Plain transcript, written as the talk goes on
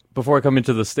before I come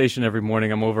into the station every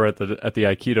morning, I'm over at the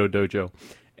Aikido dojo,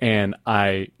 and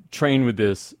I train with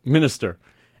this minister.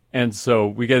 And so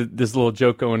we get this little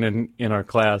joke going in our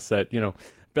class that,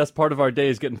 best part of our day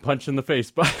is getting punched in the face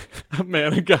by a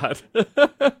man of God.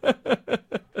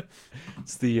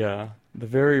 It's the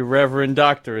very reverend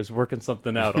doctor is working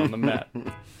something out on the mat.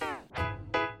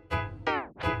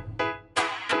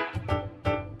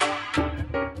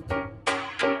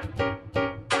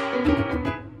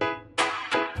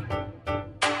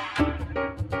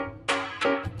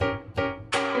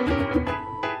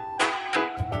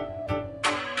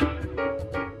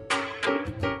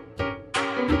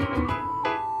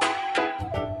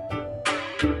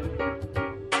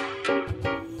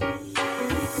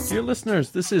 Dear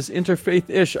listeners, this is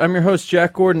Interfaith-ish. I'm your host,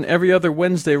 Jack Gordon. Every other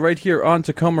Wednesday, right here on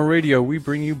Tacoma Radio, we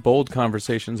bring you bold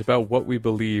conversations about what we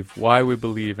believe, why we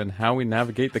believe, and how we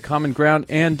navigate the common ground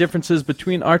and differences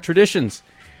between our traditions.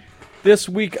 This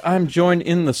week, I'm joined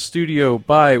in the studio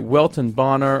by Welton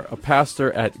Bonner, a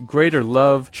pastor at Greater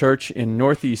Love Church in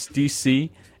Northeast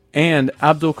D.C., and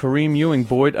Abdul Karim Ewing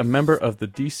Boyd, a member of the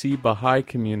D.C. Baha'i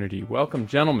community. Welcome,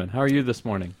 gentlemen. How are you this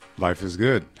morning? Life is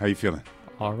good. How you feeling?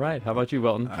 All right. How about you,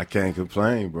 Welton? I can't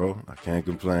complain, bro. I can't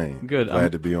complain. Good.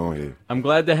 Glad to be on here. I'm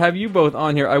glad to have you both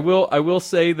on here. I will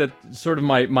say that sort of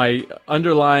my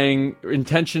underlying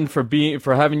intention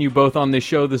for having you both on this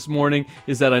show this morning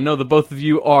is that I know that both of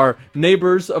you are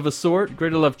neighbors of a sort.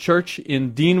 Greater Love Church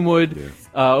in Deanwood,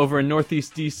 over in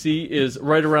Northeast D.C., is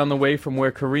right around the way from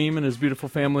where Kareem and his beautiful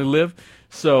family live.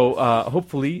 So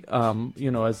hopefully,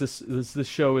 as this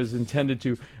show is intended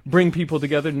to bring people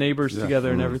together, neighbors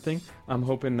together, and everything, I'm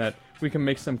hoping that we can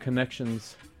make some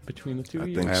connections between the two of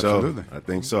you. I think Absolutely. so. I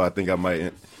think so. I think I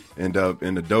might end up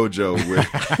in the dojo with.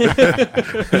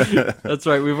 That's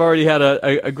right. We've already had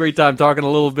a great time talking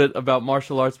a little bit about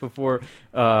martial arts before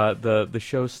the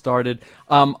show started.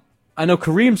 I know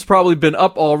Kareem's probably been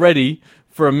up already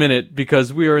for a minute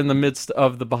because we are in the midst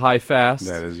of the Baha'i fast.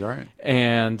 That is right.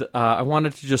 And I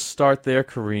wanted to just start there,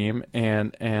 Kareem,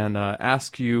 and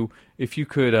ask you if you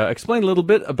could explain a little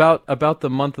bit about the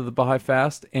month of the Baha'i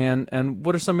fast and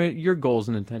what are some of your goals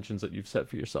and intentions that you've set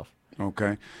for yourself.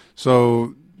 Okay.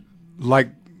 So, like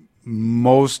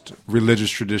most religious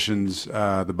traditions,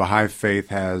 the Baha'i faith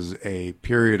has a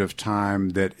period of time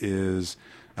that is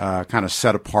kind of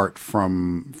set apart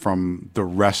from the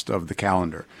rest of the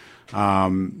calendar.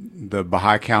 The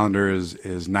Baha'i calendar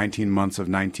is 19 months of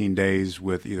 19 days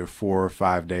with either 4 or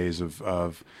 5 days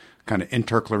of kind of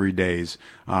intercalary days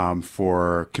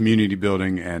for community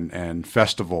building and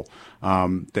festival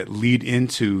that lead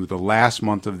into the last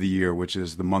month of the year, which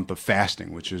is the month of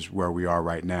fasting, which is where we are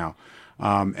right now.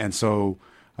 And so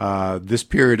this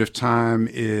period of time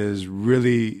is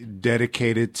really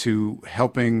dedicated to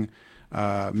helping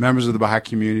members of the Baha'i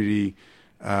community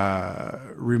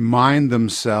remind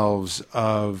themselves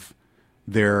of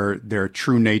their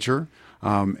true nature,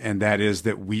 and that is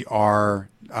that we are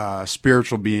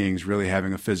spiritual beings really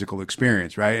having a physical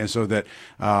experience, right? And so that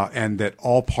and that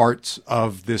all parts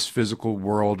of this physical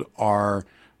world are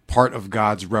part of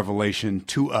God's revelation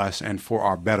to us and for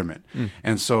our betterment.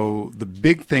 And so the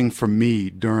big thing for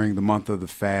me during the month of the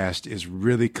fast is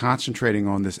really concentrating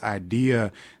on this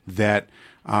idea that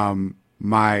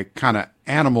my kind of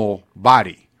animal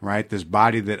body, right? This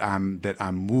body that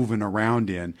I'm moving around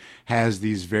in has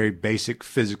these very basic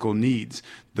physical needs.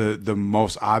 The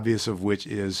most obvious of which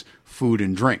is food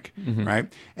and drink,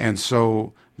 right? And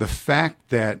so the fact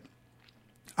that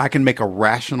I can make a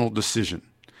rational decision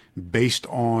based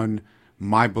on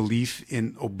my belief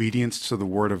in obedience to the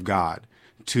Word of God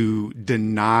to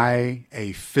deny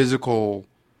a physical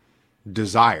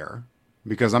desire,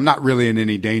 because I'm not really in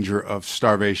any danger of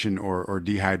starvation or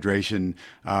dehydration,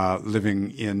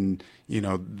 living in,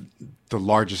 the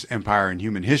largest empire in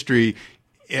human history,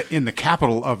 in the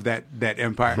capital of that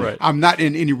empire. Right. I'm not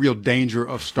in any real danger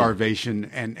of starvation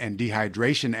and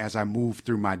dehydration as I move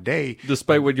through my day.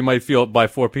 Despite what you might feel by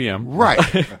 4 p.m. Right.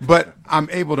 But I'm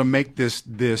able to make this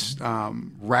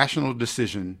rational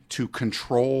decision to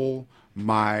control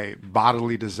my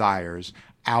bodily desires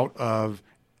out of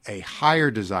a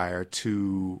higher desire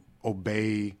to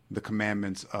obey the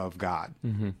commandments of God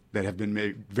that have been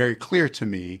made very clear to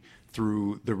me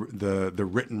through the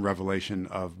written revelation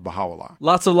of Baha'u'llah.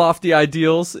 Lots of lofty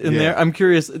ideals in there. I'm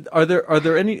curious, are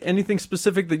there anything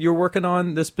specific that you're working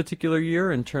on this particular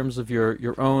year in terms of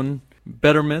your own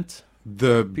betterment?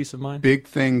 The peace of mind? Big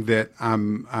thing that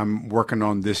I'm working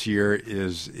on this year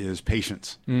is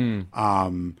patience.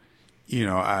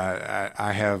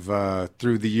 I have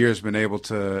through the years been able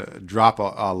to drop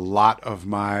a lot of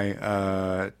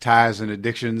my ties and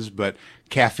addictions, but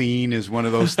caffeine is one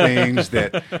of those things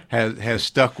that has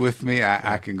stuck with me.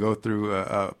 I can go through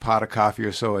a pot of coffee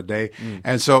or so a day,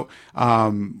 and so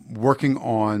working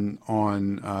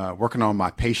on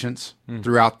my patience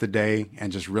throughout the day,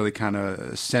 and just really kind of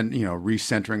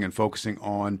recentering and focusing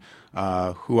on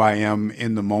who I am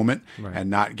in the moment, and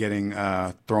not getting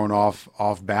thrown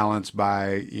off balance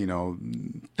by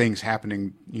things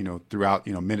happening throughout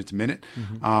minute to minute,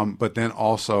 but then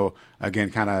also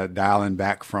again kind of dialing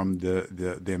back from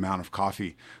the amount of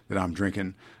coffee that I'm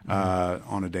drinking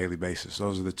on a daily basis.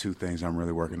 Those are the two things I'm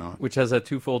really working on. Which has that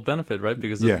twofold benefit, right?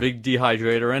 Because it's a big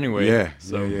dehydrator anyway.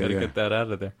 So got to get that out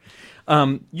of there.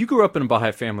 You grew up in a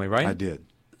Baha'i family, right? I did.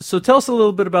 So tell us a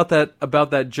little bit about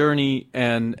that journey,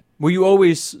 and were you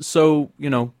always so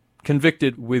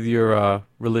convicted with your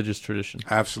religious tradition?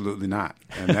 Absolutely not,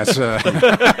 and that's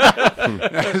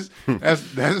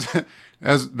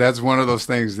that's one of those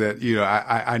things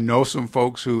that I know some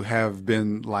folks who have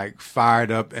been like fired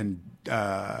up and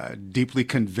deeply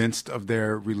convinced of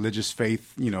their religious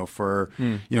faith, for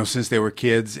since they were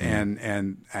kids,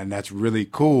 and that's really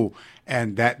cool.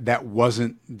 And that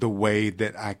wasn't the way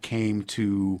that I came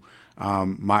to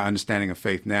my understanding of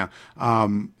faith now.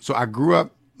 So I grew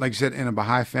up, like you said, in a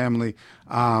Baha'i family.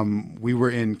 We were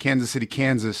in Kansas City,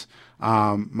 Kansas.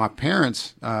 My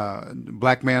parents,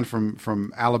 black man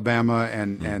from Alabama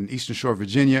and Eastern Shore,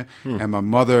 Virginia, and my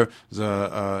mother was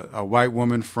a white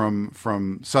woman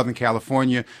from Southern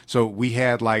California. So we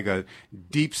had like a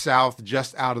deep South,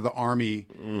 just out of the army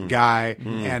guy,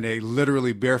 and a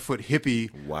literally barefoot hippie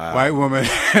white woman,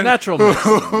 natural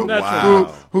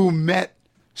who met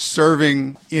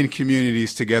serving in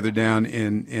communities together down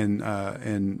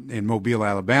in Mobile,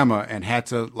 Alabama, and had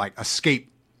to like escape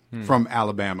from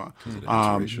Alabama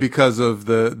because of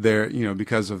their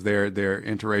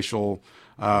interracial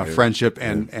friendship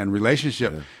and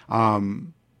relationship.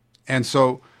 And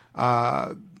so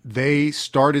they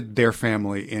started their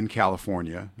family in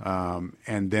California,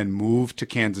 and then moved to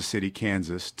Kansas City,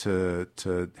 Kansas to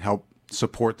help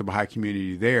support the Baha'i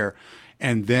community there.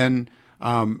 And then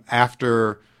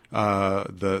after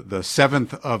the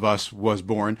seventh of us was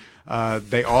born,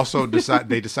 they also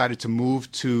decided to move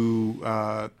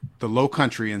to the Low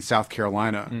Country in South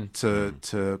Carolina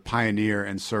to pioneer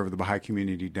and serve the Baha'i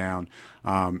community down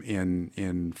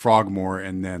in Frogmore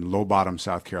and then Low Bottom,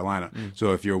 South Carolina.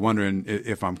 So if you're wondering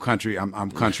if I'm country,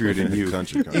 I'm countryer than you.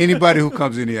 country. Anybody who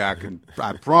comes in here,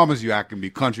 I promise you I can be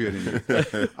countryer than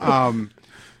you.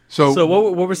 So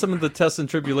what were some of the tests and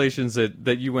tribulations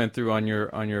that you went through on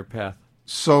your path?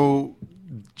 So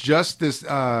just this,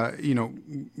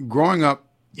 growing up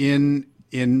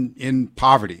in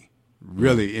poverty,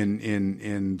 really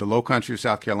in the Low Country of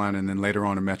South Carolina, and then later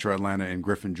on in Metro Atlanta and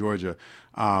Griffin, Georgia,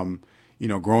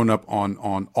 growing up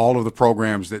on all of the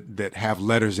programs that have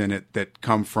letters in it that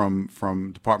come from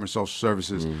Department of Social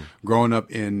Services, growing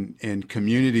up in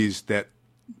communities that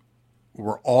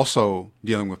were also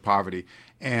dealing with poverty,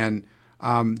 and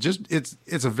just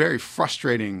it's a very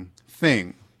frustrating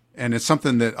thing. And it's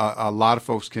something that a lot of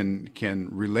folks can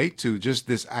relate to, just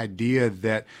this idea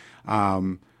that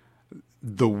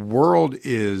the world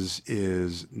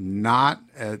is not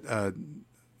a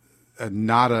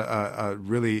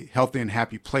really healthy and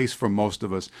happy place for most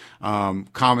of us.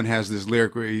 Common has this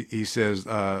lyric where he says,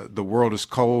 the world is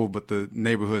cold, but the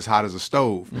neighborhood is hot as a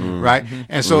stove, right?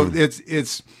 And so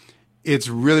it's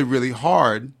really, really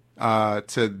hard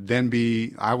to then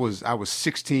be, I was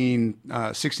 16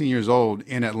 years old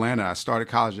in Atlanta. I started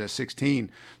college at 16.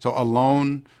 So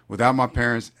alone, without my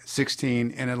parents,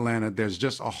 16 in Atlanta, there's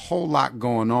just a whole lot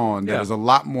going on that is a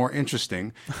lot more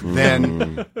interesting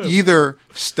than either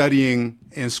studying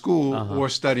in school or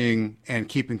studying and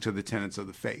keeping to the tenets of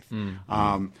the faith.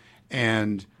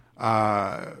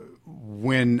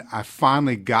 When I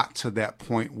finally got to that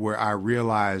point where I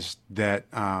realized that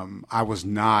I was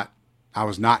not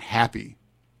happy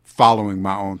following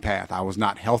my own path. I was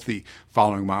not healthy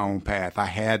following my own path. I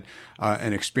had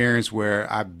an experience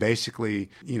where I basically,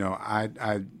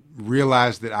 I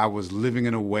realized that I was living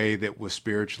in a way that was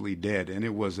spiritually dead, and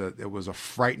it was a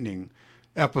frightening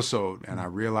episode. And I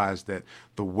realized that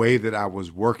the way that I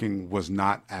was working was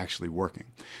not actually working,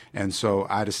 and so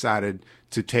I decided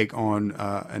to take on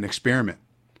an experiment.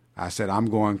 I said, I'm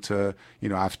going to,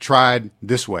 I've tried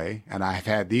this way and I've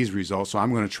had these results, so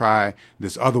I'm going to try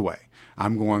this other way.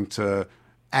 I'm going to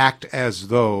act as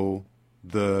though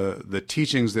the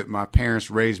teachings that my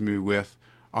parents raised me with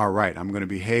are right. I'm going to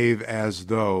behave as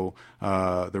though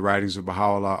the writings of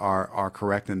Baha'u'llah are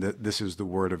correct and that this is the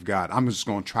word of God. I'm just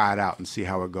going to try it out and see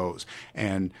how it goes.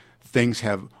 And things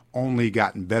have only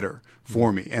gotten better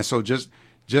for me. And so just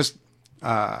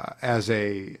as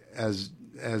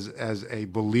as a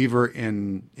believer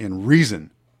in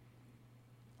reason,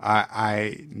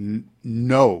 I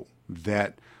know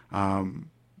that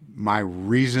my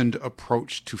reasoned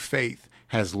approach to faith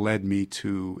has led me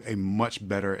to a much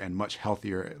better and much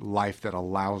healthier life that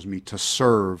allows me to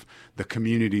serve the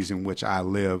communities in which I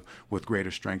live with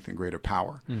greater strength and greater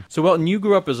power. So, Welton, you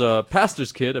grew up as a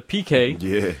pastor's kid, a PK.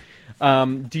 Yeah.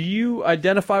 Do you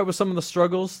identify with some of the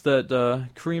struggles that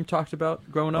Kareem talked about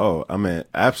growing up? Oh, I mean,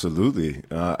 absolutely.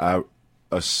 I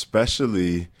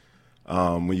especially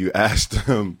when you asked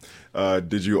him,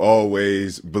 did you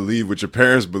always believe what your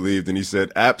parents believed? And he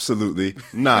said, absolutely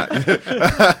not.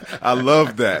 I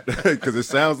love that because it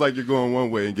sounds like you're going one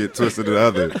way and get twisted the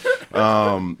other.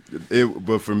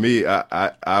 But for me,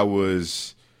 I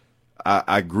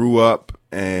grew up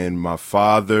and my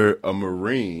father, a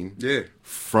Marine. Yeah.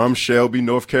 From Shelby,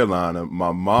 North Carolina.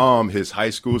 My mom, his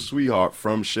high school sweetheart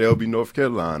from Shelby, North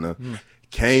Carolina,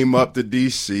 came up to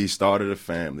D.C., started a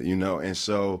family, and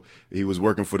so he was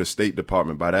working for the State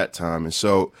Department by that time. And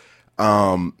so,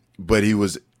 but he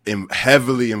was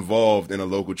heavily involved in a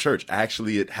local church.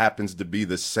 Actually, it happens to be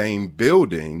the same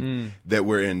building that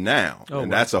we're in now. Oh, and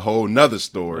wow. that's a whole nother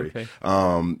story. Okay.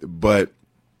 But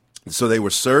so they were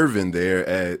serving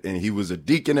there, and he was a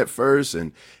deacon at first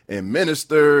and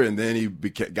minister, and then he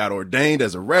got ordained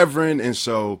as a reverend. And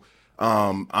so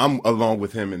I'm along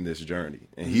with him in this journey,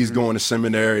 and he's going to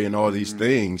seminary and all these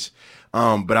things.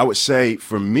 But I would say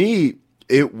for me,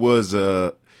 it was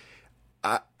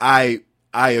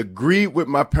I agreed with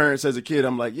my parents as a kid.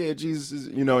 I'm like, yeah, Jesus is,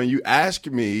 and you ask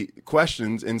me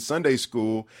questions in Sunday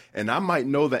school and I might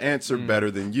know the answer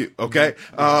better than you. Okay.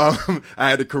 I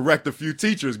had to correct a few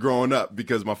teachers growing up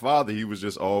because my father, he was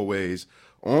just always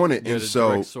on it. You And had a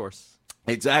so direct source.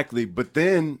 exactly. But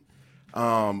then,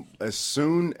 as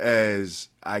soon as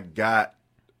I got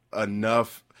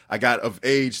of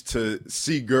age to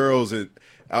see girls, and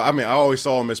I mean, I always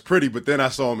saw them as pretty, but then I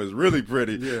saw them as really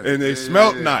pretty, and they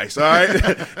smelled nice, all right?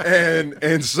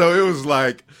 and so it was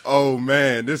like, oh,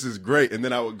 man, this is great. And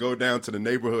then I would go down to the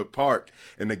neighborhood park,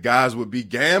 and the guys would be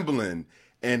gambling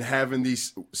and having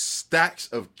these stacks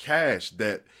of cash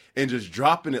and just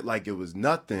dropping it like it was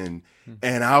nothing.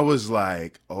 And I was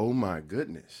like, oh, my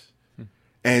goodness.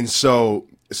 And so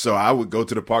I would go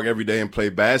to the park every day and play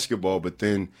basketball, but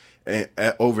then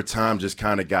over time just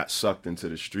kind of got sucked into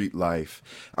the street life.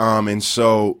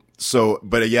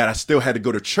 But yeah, I still had to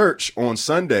go to church on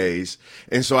Sundays.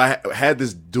 And so I had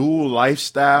this dual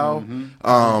lifestyle,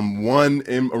 one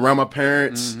around my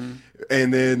parents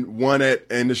and then one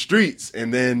in the streets.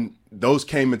 And then those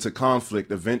came into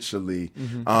conflict eventually.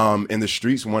 And the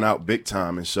streets went out big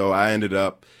time. And so I ended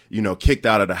up, kicked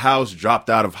out of the house, dropped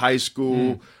out of high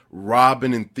school,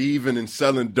 robbing and thieving and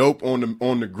selling dope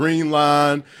on the green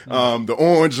line, the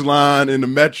orange line in the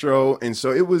metro. And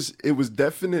so it was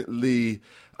definitely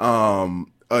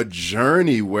a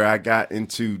journey where I got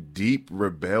into deep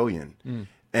rebellion.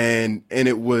 And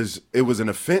it was an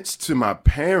offense to my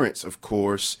parents, of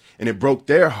course, and it broke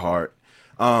their heart.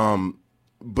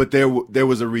 But there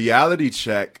was a reality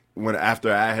check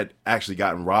after I had actually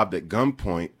gotten robbed at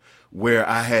gunpoint, where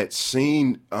I had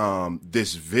seen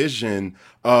this vision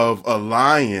of a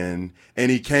lion, and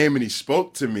he came and he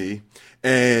spoke to me,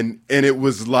 and it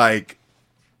was like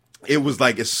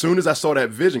as soon as I saw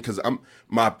that vision, because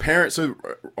my parents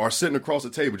are sitting across the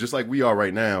table just like we are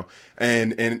right now,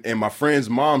 and my friend's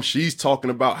mom, she's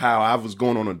talking about how I was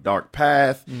going on a dark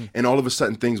path, and all of a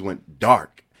sudden things went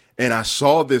dark, and I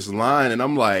saw this line, and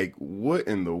I'm like, what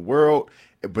in the world?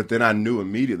 But then I knew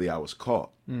immediately I was caught.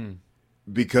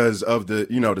 Because of the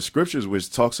scriptures,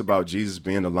 which talks about Jesus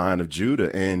being the Lion of Judah.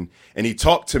 And he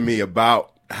talked to me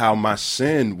about how my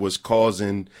sin was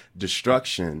causing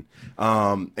destruction.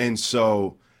 And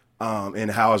how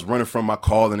I was running from my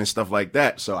calling and stuff like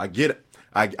that. So I get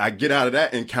out of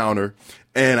that encounter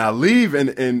and I leave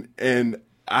and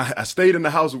I stayed in the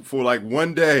house for like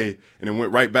one day and then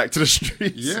went right back to the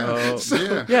streets. Yeah.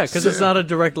 Because it's not a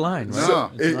direct line, right?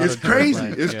 No. It's crazy.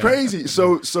 It's crazy.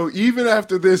 So even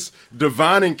after this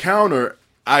divine encounter,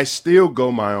 I still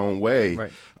go my own way.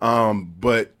 Right.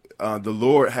 But the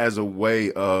Lord has a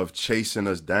way of chasing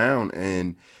us down,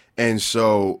 and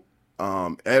so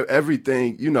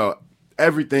everything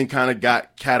kind of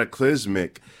got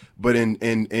cataclysmic. But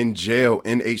in jail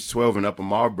in H12 in Upper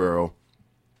Marlboro,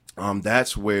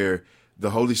 that's where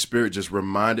the Holy Spirit just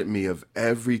reminded me of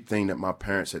everything that my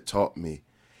parents had taught me.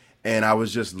 And I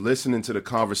was just listening to the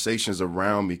conversations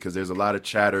around me, because there's a lot of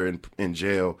chatter in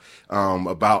jail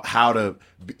about how to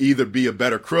either be a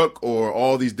better crook or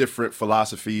all these different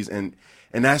philosophies. And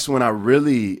that's when I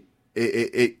really,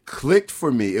 it clicked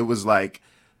for me. It was like,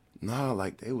 no,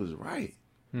 like they was right.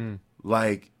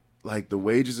 Like the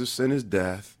wages of sin is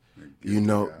death.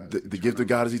 The gift of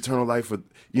God is eternal life for,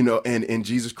 and in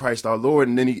Jesus Christ our Lord.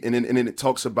 And then it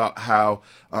talks about how,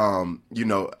 and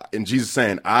Jesus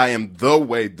saying, I am the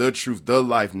way, the truth, the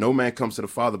life. No man comes to the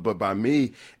Father but by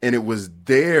me. And it was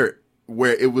there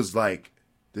where it was like,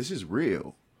 this is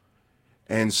real.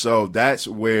 And so that's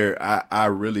where I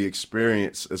really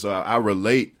experience. So I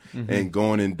relate and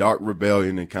going in dark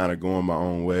rebellion and kind of going my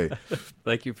own way.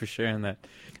 Thank you for sharing that.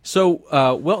 So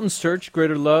Welton's Church,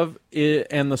 Greater Love,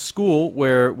 and the school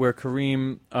where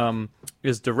Kareem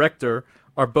is director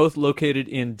are both located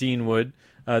in Deanwood,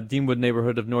 Deanwood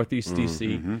neighborhood of Northeast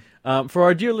D.C. For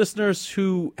our dear listeners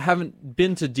who haven't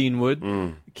been to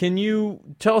Deanwood, can you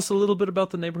tell us a little bit about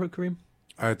the neighborhood, Kareem?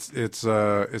 It's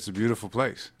a beautiful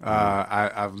place.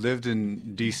 I've lived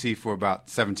in D.C. for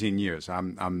about 17 years.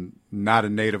 I'm not a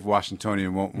native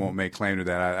Washingtonian. Won't make claim to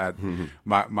that.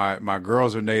 My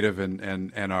girls are native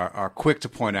and are quick to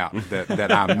point out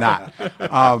that I'm not.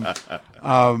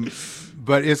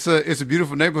 But it's a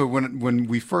beautiful neighborhood. When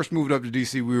we first moved up to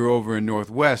D.C., we were over in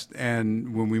Northwest,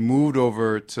 and when we moved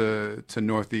over to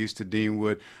Northeast to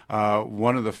Deanwood,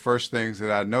 one of the first things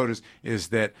that I noticed is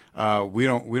that we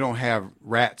don't have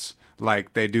rats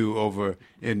like they do over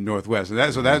in Northwest.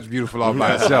 So that's beautiful all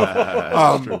by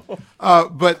itself.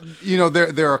 But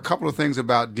there are a couple of things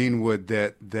about Deanwood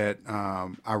that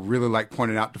I really like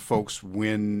pointing out to folks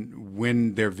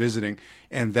when they're visiting,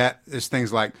 and that is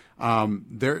things like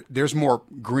there's more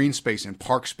green space and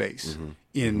park space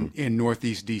in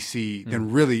Northeast DC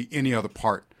than really any other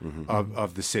part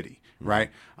of the city, right?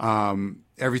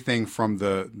 Everything from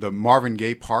the Marvin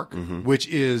Gaye Park, which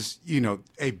is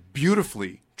a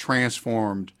beautifully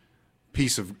transformed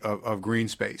piece of green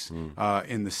space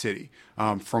in the city,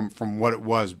 from what it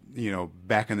was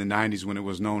back in the 90s when it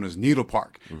was known as Needle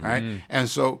Park, right? And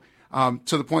so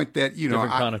to the point that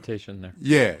different connotation there.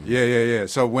 Yeah.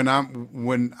 So when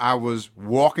I was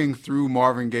walking through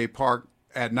Marvin Gaye Park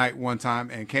at night one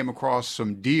time and came across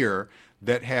some deer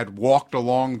that had walked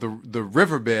along the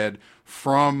riverbed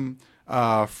from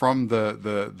the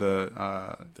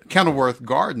Kenilworth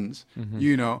Gardens,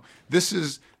 this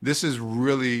is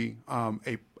really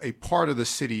a part of the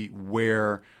city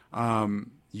where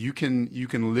you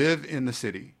can live in the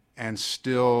city and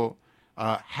still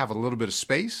have a little bit of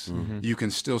space. You can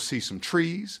still see some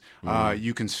trees.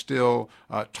 You can still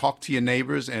talk to your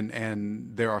neighbors,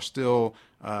 and there are still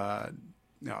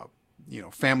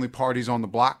family parties on the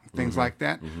block, things like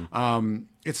that.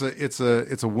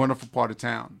 It's a wonderful part of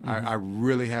town. I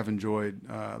really have enjoyed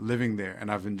living there, and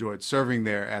I've enjoyed serving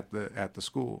there at the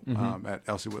school at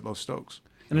Elsie Whitlow Stokes.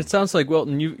 And it sounds like,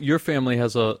 Welton, your family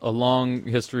has a long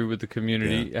history with the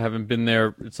community, having been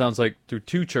there, it sounds like, through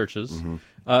two churches.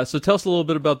 So tell us a little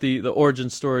bit about the origin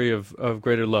story of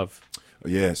Greater Love.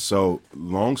 Yeah, so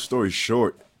long story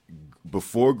short,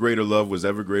 before Greater Love was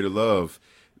ever Greater Love,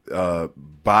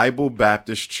 Bible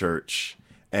Baptist Church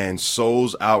and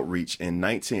Souls Outreach in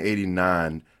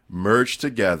 1989 merged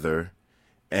together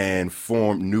and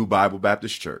formed New Bible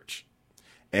Baptist Church.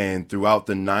 And throughout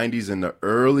the 90s and the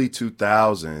early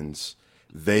 2000s,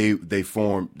 they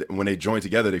formed, when they joined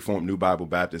together, they formed New Bible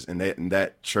Baptist, and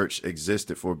that church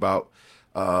existed for about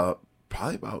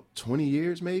probably about 20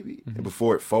 years maybe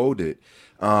before it folded.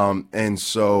 And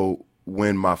so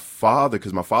when my father,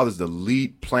 because my father's the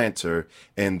lead planter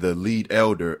and the lead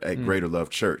elder at Greater Love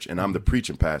Church, and I'm the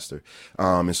preaching pastor.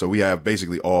 And so we have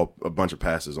basically a bunch of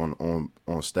pastors on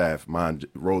staff. My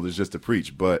role is just to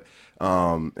preach, but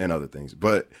and other things.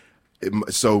 But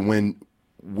so when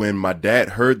my dad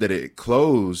heard that it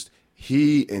closed,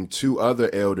 he and two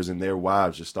other elders and their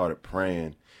wives just started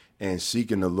praying and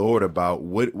seeking the Lord about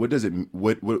what would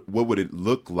it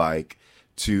look like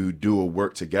to do a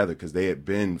work together, because they had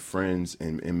been friends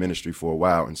in ministry for a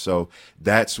while. And so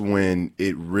that's when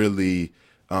it really,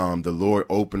 the Lord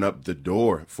opened up the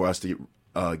door for us to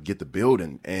get the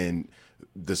building. And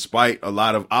despite a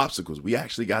lot of obstacles, we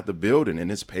actually got the building,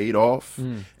 and it's paid off.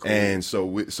 Cool. And so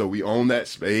we own that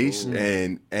space,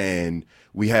 and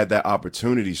we had that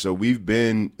opportunity. So we've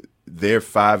been there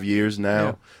 5 years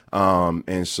now.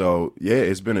 And so,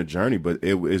 it's been a journey, but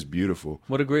it's beautiful.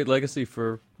 What a great legacy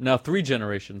for now 3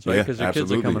 generations, right? Because your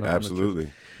kids are coming up.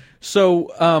 Absolutely.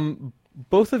 So,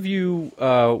 both of you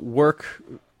work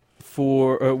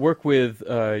with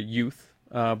youth,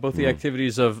 both the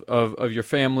activities of your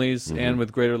families and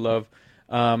with Greater Love,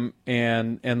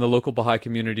 and the local Baha'i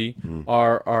community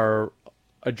are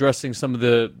addressing some of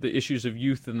the issues of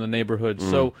youth in the neighborhood.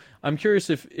 So, I'm curious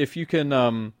if you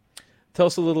can tell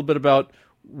us a little bit about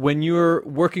when you're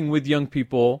working with young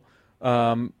people,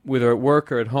 whether at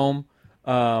work or at home,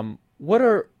 what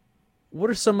are what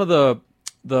are some of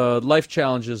the life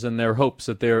challenges and their hopes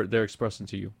that they're expressing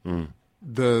to you?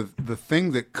 The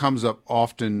thing that comes up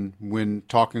often when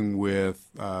talking with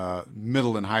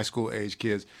middle and high school age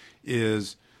kids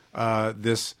is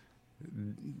this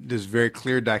very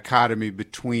clear dichotomy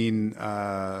between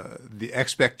the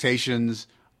expectations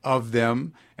of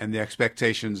them and the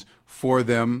expectations for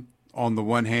them. On the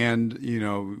one hand,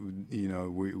 you're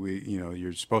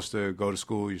supposed to go to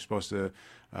school, you're supposed to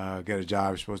get a job,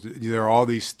 you're supposed to. There are all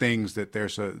these things that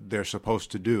they're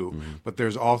supposed to do, but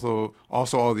there's also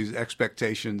all these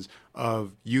expectations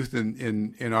of youth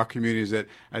in our communities that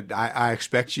I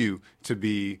expect you to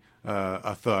be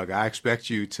a thug. I expect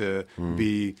you to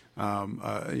be,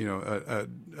 a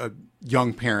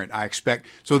young parent. I expect.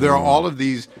 So there are all of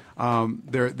these.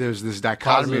 There's this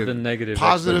dichotomy Positive and negative.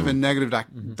 Positive and negative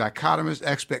dichotomous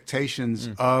expectations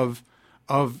of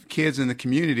kids in the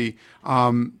community,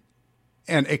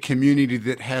 and a community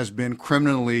that has been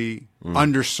criminally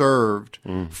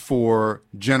underserved for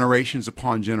generations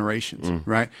upon generations.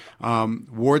 Right.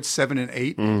 Wards 7 and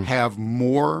 8 have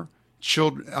more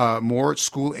children, more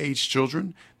school-age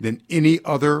children than any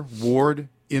other ward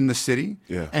in the city.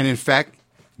 Yeah. And in fact,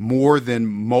 more than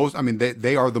most. I mean,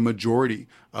 they are the majority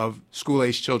of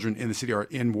school-age children in the city are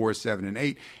in Ward 7 and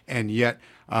 8, and yet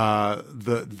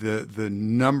the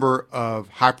number of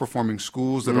high-performing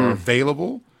schools that are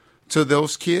available to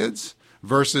those kids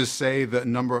versus, say, the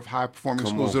number of high-performing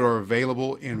schools that are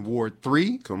available in Ward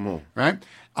 3. Come on. Right?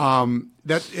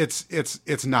 That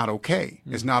it's not okay.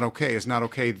 It's not okay. It's not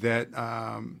okay that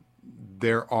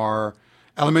there are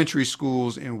elementary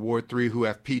schools in Ward 3 who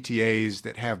have PTAs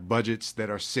that have budgets that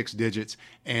are 6 digits,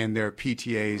 and their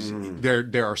PTAs,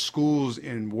 there are schools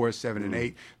in Ward 7 and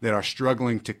 8 that are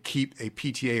struggling to keep a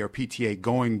PTA or PTA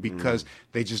going because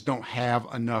they just don't have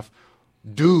enough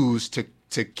dues to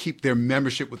keep their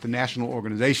membership with the national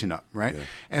organization up, right? Yeah.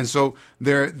 And so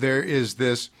there is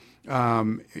this,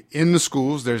 in the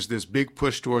schools, there's this big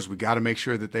push towards we got to make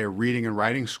sure that their reading and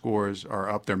writing scores are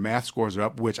up, their math scores are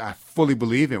up, which I fully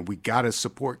believe in. We got to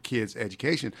support kids'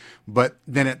 education. But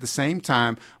then at the same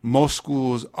time, most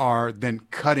schools are then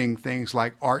cutting things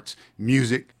like arts,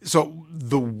 music. So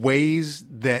the ways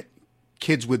that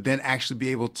kids would then actually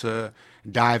be able to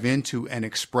dive into and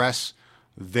express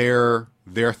their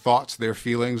thoughts, their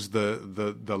feelings,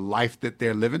 the life that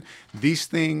they're living, these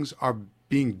things are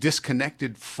being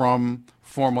disconnected from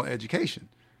formal education.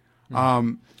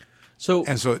 So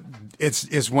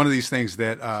it's one of these things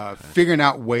that figuring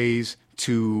out ways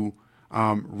to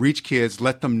reach kids,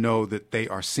 let them know that they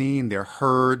are seen, they're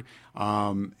heard,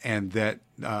 and that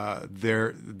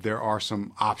there are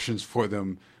some options for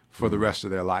them for the rest of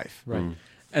their life. Right.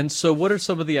 And so what are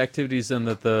some of the activities then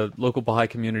that the local Baha'i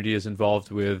community is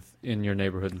involved with in your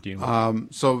neighborhood in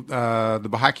Deanwood? So the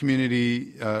Baha'i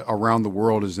community around the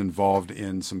world is involved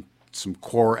in some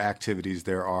core activities.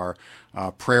 There are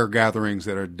prayer gatherings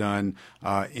that are done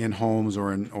in homes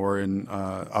or in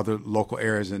other local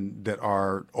areas and that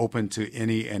are open to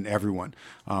any and everyone.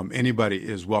 Anybody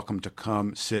is welcome to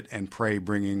come sit and pray,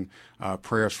 bringing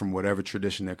prayers from whatever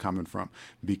tradition they're coming from.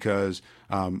 Because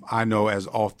I know, as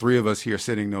all three of us here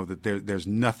sitting know, that there's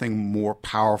nothing more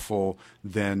powerful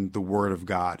than the Word of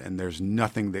God, and there's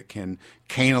nothing that can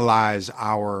canalize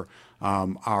our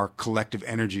collective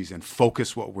energies and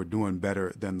focus what we're doing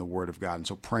better than the Word of God. And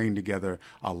so praying together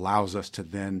allows us to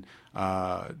then,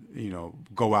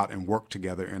 go out and work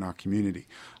together in our community.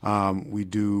 We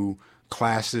do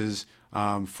classes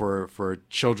for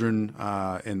children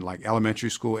in like elementary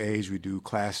school age. We do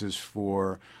classes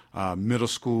for middle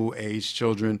school age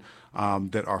children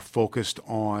that are focused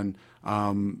on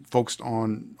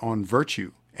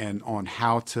virtue and on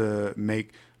how to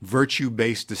make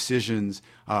virtue-based decisions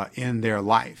in their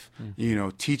life.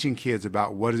 Teaching kids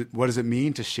about what does it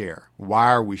mean to share?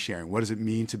 Why are we sharing? What does it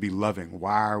mean to be loving?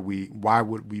 Why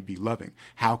would we be loving?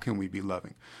 How can we be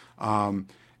loving? And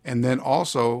then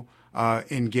also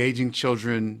engaging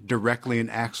children directly in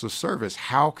acts of service.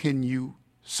 How can you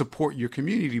support your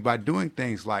community by doing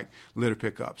things like litter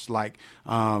pickups, like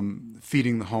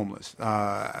feeding the homeless,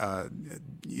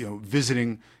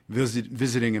 visiting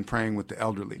and praying with the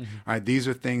elderly. All right, these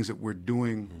are things that we're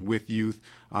doing with youth,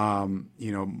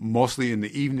 mostly in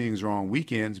the evenings or on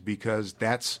weekends, because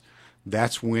that's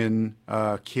when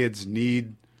kids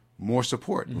need more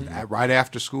support right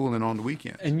after school and on the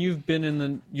weekend. And you've been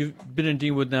in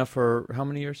Deanwood now for how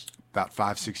many years? About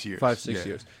 5-6 years. 5-6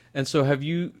 years. And so have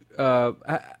you,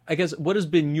 I guess, what has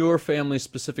been your family's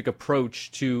specific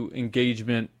approach to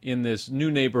engagement in this new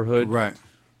neighborhood? Right.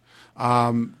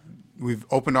 We've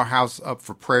opened our house up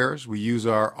for prayers. We use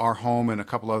our home and a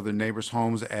couple other neighbors'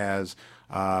 homes as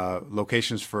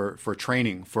locations for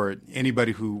training for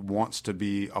anybody who wants to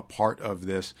be a part of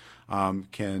this.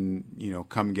 Can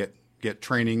come get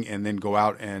training and then go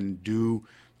out and do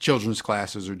children's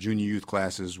classes or junior youth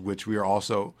classes, which we are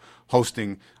also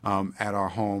hosting at our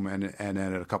home and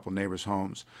at a couple of neighbors'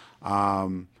 homes,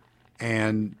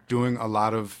 and doing a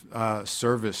lot of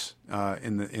service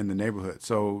in the neighborhood.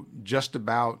 So just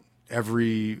about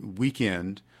every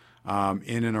weekend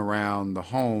in and around the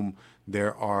home,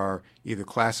 there are either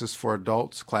classes for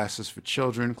adults, classes for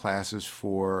children, classes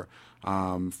for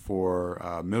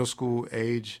middle school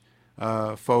age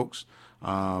folks,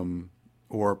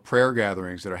 or prayer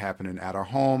gatherings that are happening at our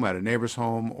home, at a neighbor's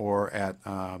home, or at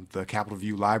the Capitol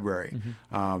View Library,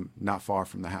 not far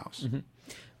from the house. Mm-hmm.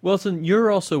 Wilson,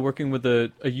 you're also working with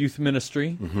a youth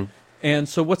ministry. Mm-hmm. And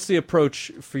so what's the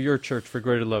approach for your church for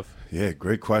Greater Love? Yeah,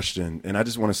 great question. And I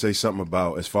just want to say something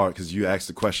about, because you asked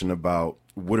the question about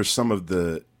what are some of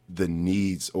the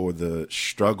needs or the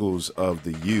struggles of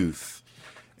the youth.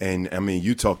 And I mean,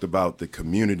 you talked about the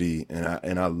community,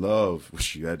 and I love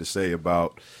what you had to say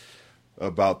about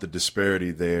the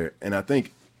disparity there. And I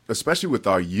think, especially with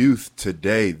our youth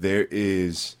today, there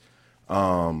is,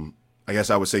 I guess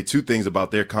I would say two things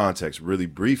about their context really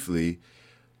briefly.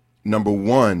 Number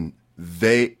one,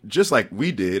 they, just like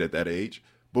we did at that age,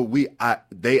 but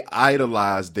they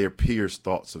idolize their peers'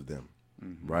 thoughts of them,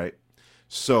 right?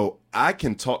 So I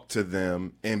can talk to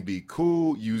them and be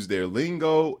cool, use their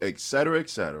lingo, et cetera, et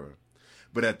cetera.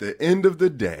 But at the end of the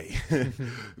day,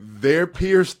 their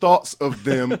peers' thoughts of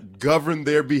them govern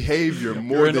their behavior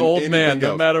more You're an than old anything man,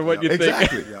 no else. matter what you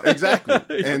Exactly, think.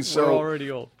 exactly. And so we're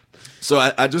already old. So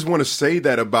I just want to say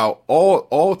that about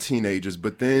all teenagers,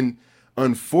 but then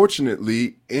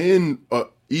unfortunately in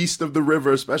east of the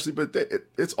river especially, but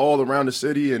it's all around the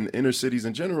city and inner cities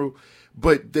in general.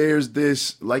 But there's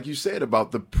this, like you said,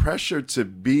 about the pressure to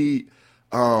be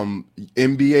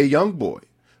NBA Youngboy,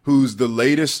 who's the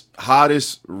latest,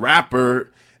 hottest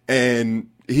rapper, and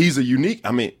he's a unique.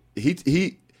 I mean,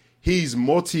 he's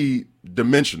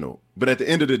multi-dimensional, but at the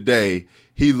end of the day,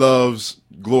 he loves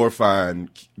glorifying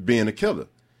being a killer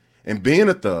and being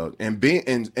a thug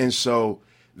and so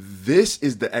this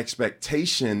is the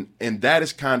expectation, and that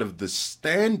is kind of the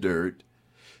standard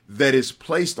that is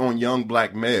placed on young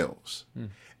black males.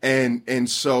 And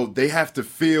so they have to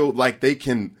feel like they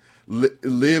can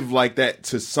live like that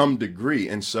to some degree.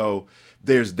 And so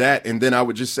there's that. And then I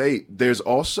would just say there's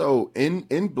also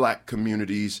in black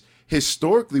communities,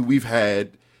 historically, we've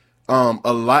had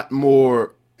a lot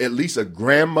more, at least a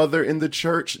grandmother in the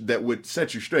church that would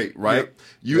set you straight, right? Yep.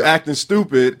 You acting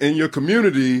stupid in your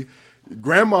community,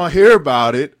 grandma hear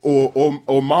about it,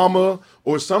 or mama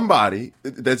or somebody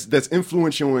that's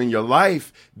influential in your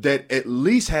life that at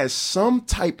least has some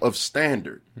type of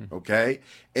standard, okay,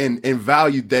 and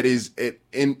value that is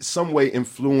in some way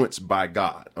influenced by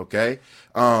God, okay.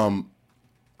 But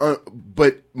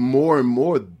more and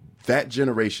more, that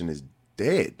generation is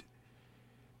dead,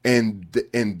 and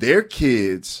their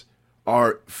kids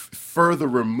are further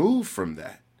removed from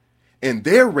that, and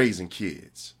they're raising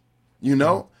kids. You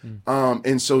know?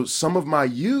 And so some of my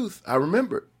youth, I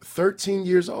remember 13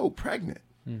 years old, pregnant,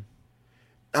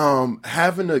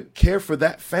 having to care for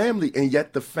that family. And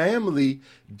yet the family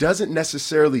doesn't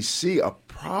necessarily see a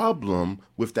problem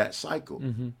with that cycle.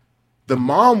 The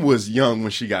mom was young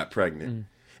when she got pregnant.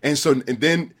 And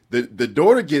then the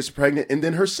daughter gets pregnant, and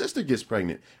then her sister gets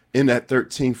pregnant in that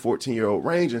 13, 14-year-old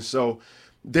range. And so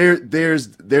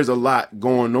there's a lot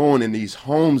going on in these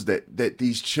homes that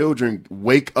these children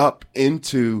wake up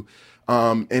into,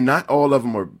 and not all of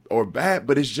them are bad,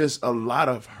 but it's just a lot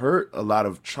of hurt, a lot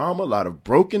of trauma, a lot of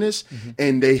brokenness,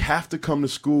 and they have to come to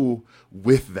school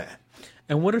with that.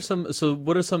 And what are some of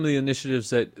the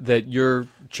initiatives that your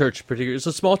church particularly? It's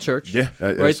a small church,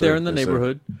 right there in the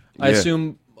neighborhood. I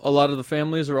assume a lot of the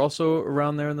families are also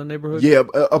around there in the neighborhood. Yeah,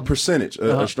 a percentage,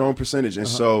 a strong percentage, and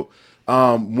so.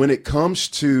 When it comes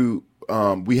to,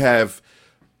 we have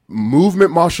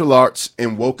Movement Martial Arts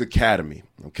and Woke Academy.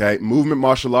 Okay, Movement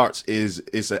Martial Arts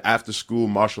is an after-school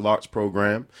martial arts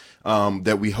program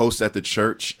that we host at the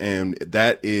church, and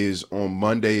that is on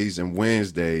Mondays and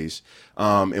Wednesdays,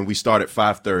 and we start at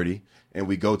 5:30 and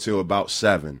we go till about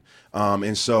 7.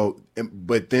 And so,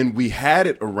 but then we had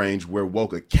it arranged where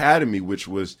Woke Academy, which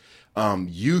was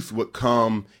youth would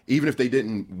come, even if they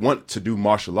didn't want to do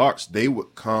martial arts, they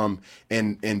would come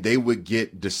and they would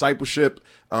get discipleship,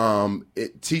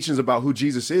 teachings about who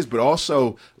Jesus is, but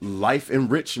also life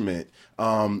enrichment,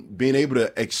 being able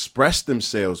to express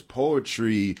themselves,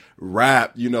 poetry,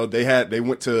 rap. You know, they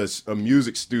went to a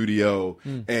music studio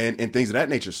and things of that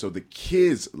nature. So the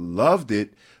kids loved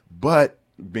it, but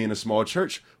being a small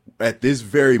church, at this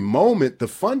very moment, the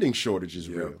funding shortage is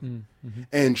real. Mm-hmm.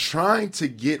 And trying to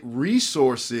get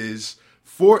resources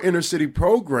for inner city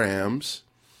programs,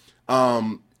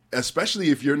 especially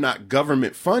if you're not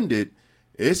government funded,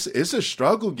 it's a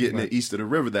struggle getting it east of the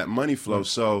river, that money flow.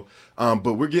 So,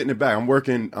 but we're getting it back. I'm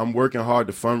working hard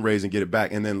to fundraise and get it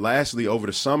back. And then lastly, over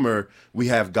the summer, we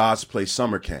have God's Place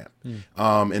Summer Camp.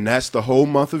 And that's the whole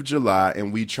month of July.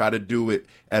 And we try to do it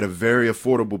at a very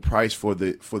affordable price for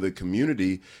the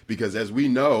community, because as we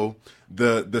know,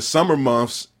 the summer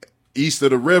months east of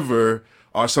the river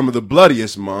are some of the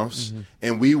bloodiest months,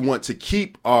 and we want to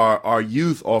keep our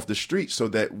youth off the streets so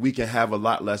that we can have a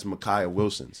lot less Micaiah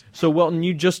Wilsons. So, Welton,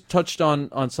 you just touched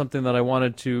on something that I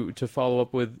wanted to follow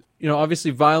up with. You know,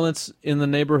 obviously violence in the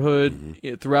neighborhood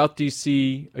throughout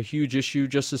D.C., a huge issue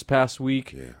just this past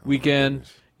weekend.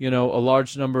 You know, a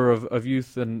large number of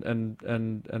youth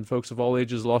and folks of all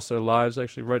ages lost their lives.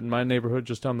 Actually, right in my neighborhood,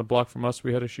 just down the block from us,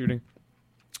 we had a shooting.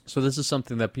 So this is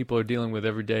something that people are dealing with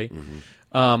every day.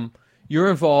 You're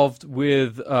involved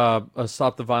with a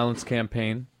Stop the Violence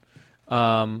campaign.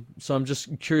 So I'm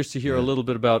just curious to hear a little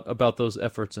bit about those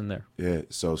efforts in there. Yeah,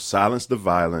 so Silence the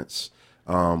Violence.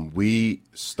 We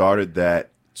started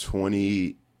that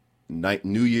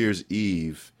New Year's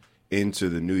Eve into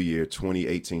the new year,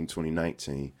 2018,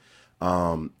 2019.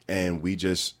 And we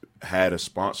just had a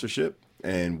sponsorship,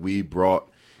 and we brought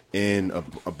in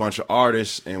a bunch of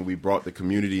artists, and we brought the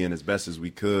community in as best as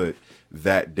we could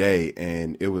that day,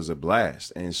 and it was a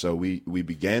blast. And so we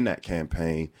began that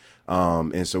campaign,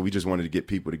 and so we just wanted to get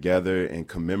people together and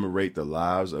commemorate the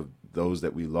lives of those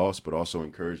that we lost, but also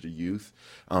encourage the youth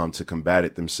to combat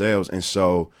it themselves. And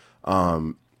so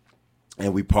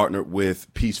and we partnered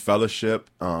with Peace Fellowship.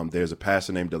 There's a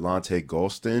pastor named Delonte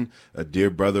Golston, a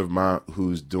dear brother of mine,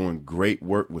 who's doing great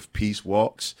work with peace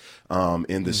walks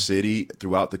in the city,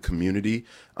 throughout the community.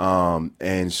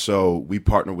 And so we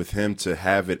partnered with him to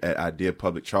have it at Idea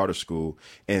Public Charter School.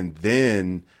 And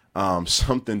then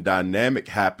something dynamic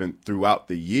happened throughout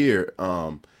the year,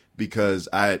 because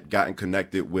I had gotten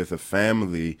connected with a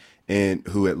family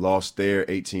who had lost their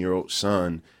 18-year-old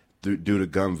son due to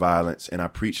gun violence, and I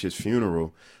preached his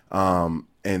funeral. And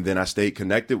then I stayed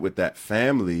connected with that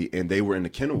family, and they were in the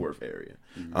Kenilworth area,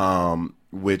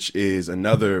 which is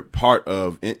another part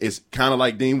of, it's kind of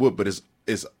like Deanwood, but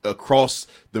it's across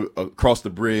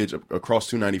the bridge, across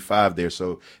 295 there.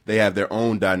 So they have their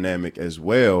own dynamic as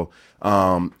well.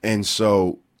 And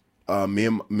so me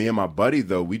and my buddy,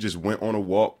 though, we just went on a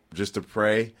walk just to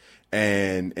pray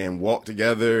and walk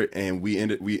together, and we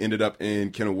ended up in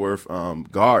Kenilworth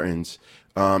Gardens,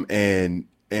 and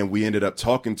we ended up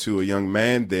talking to a young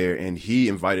man there, and he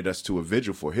invited us to a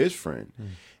vigil for his friend.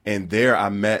 And there I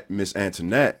met Miss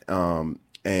Antoinette,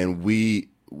 and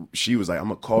she was like, "I'm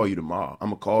gonna call you tomorrow.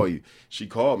 I'm gonna call you." She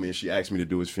called me and she asked me to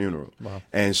do his funeral. Wow.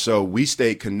 And so we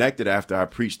stayed connected after I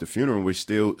preached the funeral, and we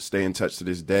still stay in touch to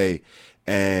this day.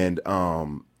 And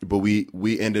but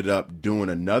we ended up doing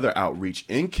another outreach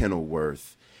in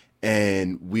Kenilworth,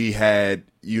 and we had,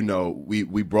 we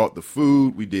brought the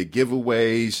food, we did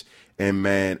giveaways, and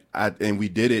we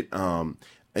did it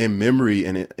in memory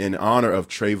and in honor of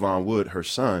Trayvon Wood, her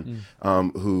son,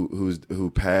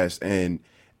 who passed, and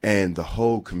the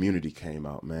whole community came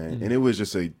out, man. And it was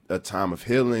just a time of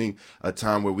healing, a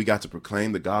time where we got to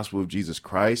proclaim the gospel of Jesus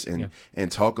Christ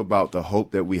and talk about the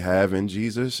hope that we have in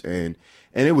Jesus.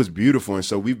 And it was beautiful. And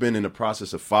so we've been in the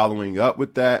process of following up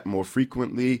with that more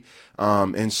frequently.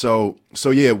 And so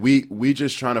yeah, we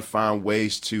just trying to find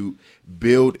ways to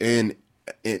build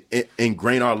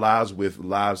ingrain our lives with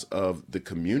lives of the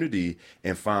community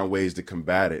and find ways to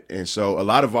combat it. And so a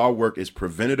lot of our work is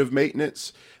preventative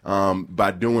maintenance,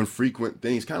 by doing frequent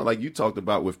things, kind of like you talked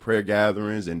about with prayer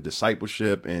gatherings and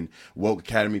discipleship and Woke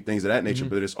Academy, things of that nature.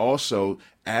 But it's also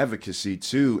advocacy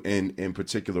too, in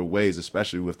particular ways,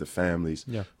 especially with the families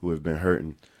who have been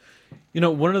hurting.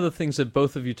 One of the things that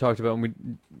both of you talked about, and we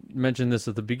mentioned this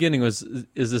at the beginning, is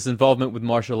this involvement with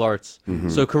martial arts.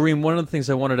 So, Kareem, one of the things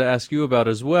I wanted to ask you about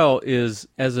as well is,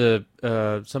 as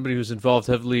somebody who's involved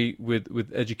heavily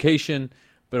with education,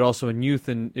 but also in youth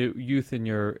in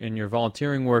your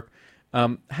volunteering work,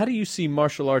 how do you see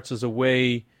martial arts as a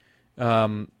way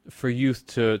for youth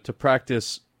to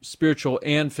practice spiritual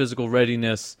and physical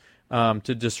readiness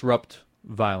to disrupt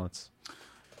violence?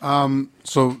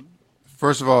 So,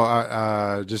 first of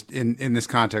all, just in this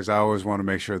context, I always want to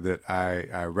make sure that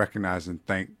I recognize and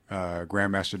thank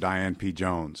Grandmaster Diane P.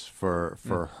 Jones for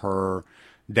her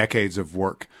decades of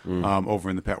work over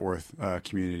in the Petworth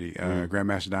community.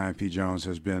 Grandmaster Diane P. Jones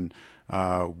has been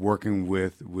working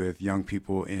with young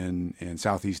people in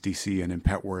Southeast DC and in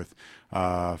Petworth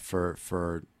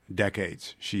for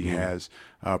decades. She has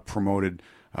promoted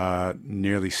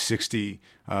nearly 60,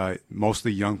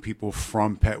 mostly young people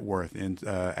from Petworth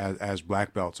as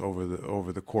black belts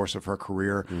over the course of her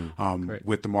career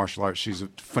with the martial arts. She's a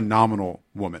phenomenal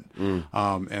woman.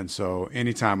 And so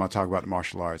anytime I talk about the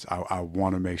martial arts, I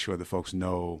want to make sure that folks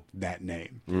know that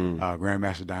name.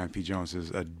 Grandmaster Diane P. Jones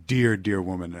is a dear, dear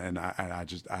woman, and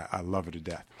I love her to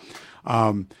death.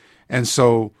 And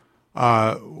so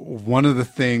one of the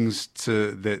things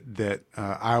that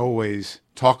I always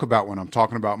talk about when I'm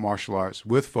talking about martial arts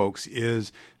with folks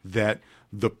is that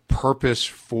the purpose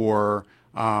for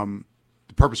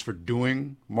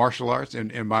doing martial arts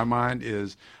in my mind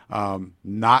is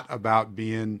not about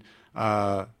being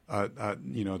the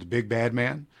big bad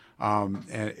man. And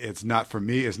it's not, for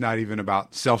me, it's not even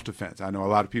about self-defense. I know a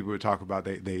lot of people would talk about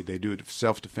they do it for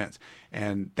self-defense,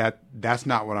 and that's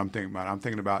not what I'm thinking about. I'm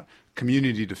thinking about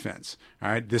community defense. All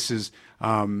right, this is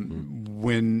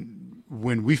when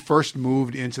we first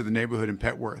moved into the neighborhood in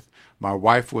Petworth, my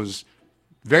wife was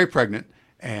very pregnant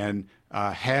and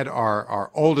had our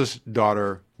oldest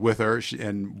daughter with her,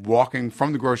 and walking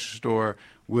from the grocery store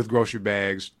with grocery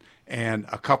bags, and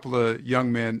a couple of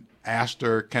young men asked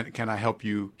her, "Can I help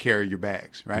you carry your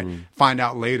bags?" Right? Find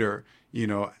out later,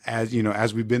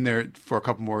 as we've been there for a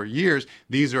couple more years,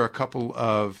 these are a couple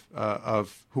of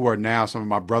who are now some of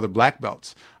my brother black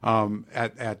belts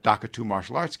at DACA 2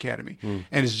 Martial Arts Academy. And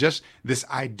it's just this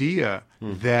idea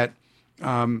that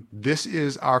this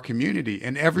is our community,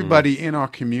 and everybody in our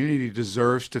community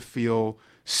deserves to feel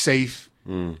safe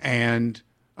and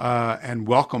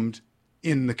welcomed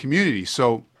in the community.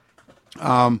 So,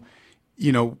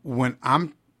 when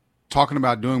I'm talking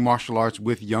about doing martial arts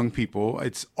with young people,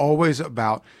 it's always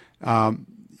about,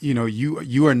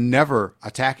 you are never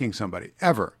attacking somebody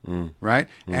ever, right?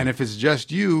 And if it's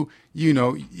just you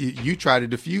try to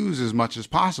diffuse as much as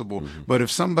possible. But if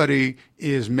somebody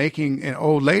is making an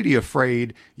old lady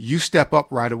afraid, you step up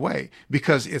right away,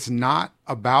 because it's not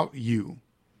about you.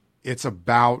 It's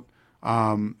about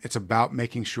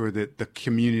making sure that the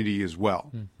community is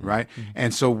well, right?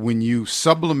 And so when you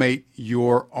sublimate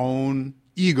your own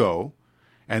ego,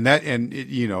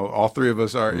 all three of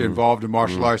us are involved in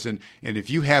martial arts, and if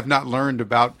you have not learned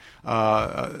about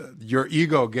your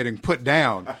ego getting put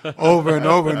down over and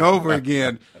over and over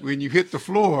again when you hit the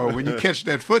floor, when you catch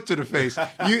that foot to the face,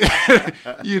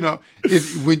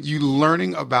 when you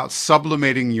learning about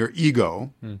sublimating your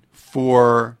ego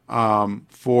for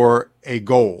a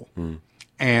goal.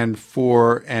 And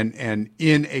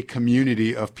in a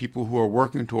community of people who are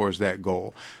working towards that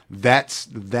goal, that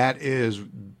is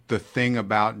the thing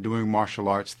about doing martial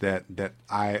arts that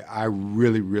I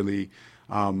really, really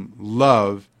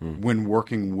love when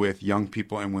working with young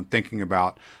people, and when thinking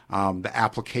about the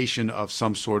application of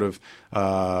some sort of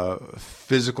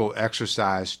physical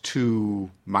exercise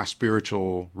to my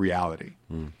spiritual reality.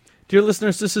 Dear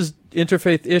listeners, this is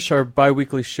Interfaith-ish, our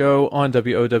bi-weekly show on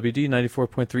WOWD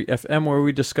 94.3 FM, where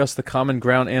we discuss the common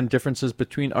ground and differences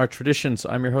between our traditions.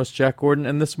 I'm your host, Jack Gordon,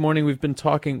 and this morning we've been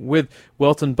talking with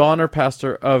Welton Bonner,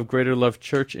 pastor of Greater Love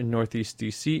Church in Northeast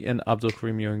D.C., and Abdul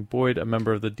Karim Ewing Boyd, a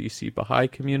member of the D.C. Baha'i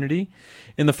community.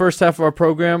 In the first half of our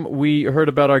program, we heard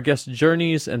about our guests'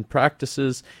 journeys and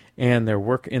practices and their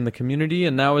work in the community.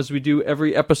 And now, as we do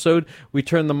every episode, we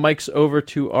turn the mics over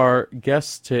to our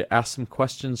guests to ask some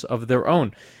questions of their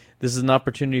own. This is an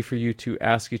opportunity for you to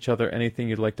ask each other anything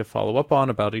you'd like to follow up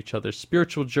on about each other's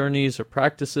spiritual journeys or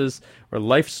practices or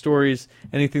life stories,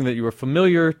 anything that you were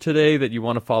familiar today that you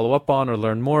want to follow up on or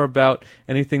learn more about,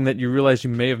 anything that you realize you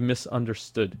may have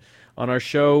misunderstood. On our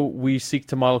show, we seek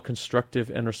to model constructive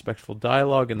and respectful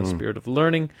dialogue in the spirit of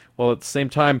learning, while at the same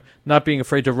time not being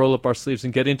afraid to roll up our sleeves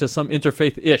and get into some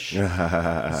interfaith-ish.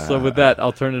 So with that,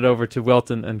 I'll turn it over to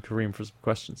Welton and Kareem for some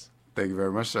questions. Thank you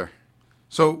very much, sir.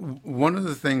 So one of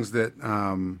the things that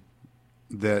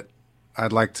that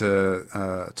I'd like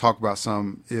to talk about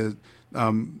some is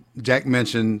Jack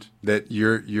mentioned that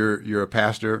you're a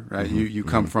pastor, right? You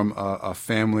come from a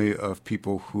family of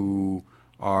people who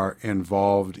are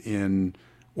involved in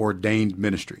ordained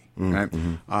ministry, right?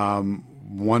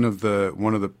 One of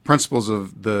the principles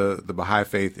of the Baha'i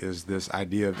faith is this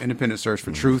idea of independent search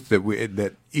for truth,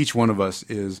 that each one of us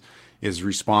is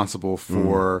responsible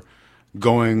for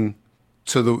going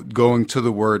to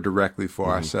the word directly for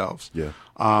ourselves. Yeah.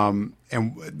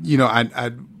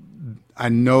 I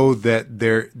know that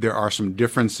there are some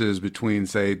differences between,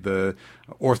 say, the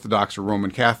Orthodox or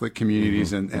Roman Catholic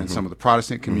communities and some of the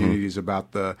Protestant communities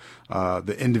about the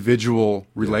individual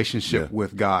relationship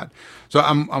with God. So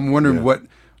I'm wondering what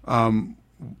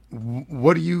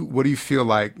do you feel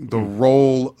like the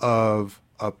role of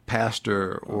a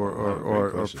pastor or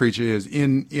a question. preacher is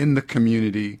in the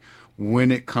community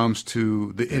when it comes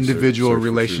to the individual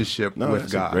relationship with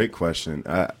that's God? A great question.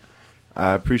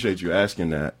 I appreciate you asking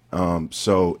that.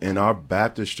 So in our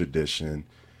Baptist tradition,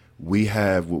 we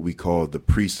have what we call the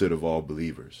priesthood of all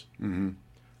believers. In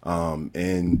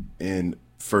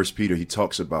 1 Peter, he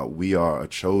talks about we are a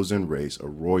chosen race, a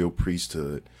royal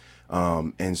priesthood.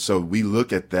 And so we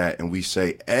look at that and we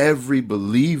say every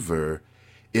believer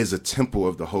is a temple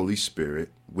of the Holy Spirit,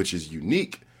 which is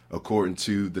unique according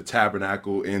to the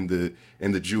tabernacle in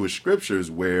the Jewish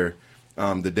scriptures, where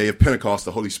the day of Pentecost,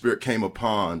 the Holy Spirit came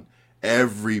upon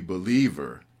every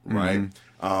believer, right?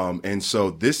 And so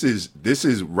this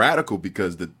is radical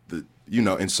because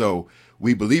and so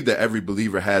we believe that every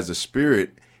believer has a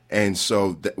spirit. And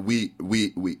so that we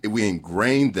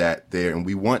ingrain that there, and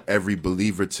we want every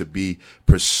believer to be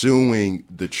pursuing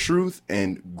the truth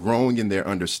and growing in their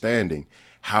understanding.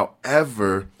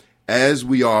 However, as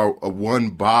we are a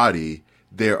one body,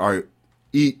 there are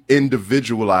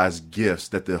individualized gifts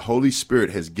that the Holy Spirit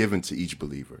has given to each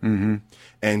believer.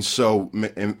 And so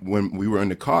when we were in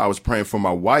the car, I was praying for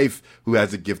my wife, who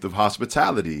has a gift of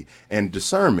hospitality and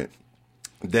discernment,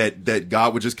 that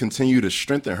God would just continue to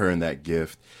strengthen her in that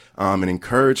gift, and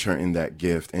encourage her in that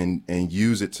gift, and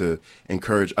use it to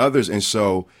encourage others. And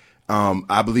so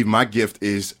I believe my gift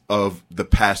is of the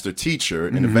pastor, teacher,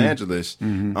 and evangelist,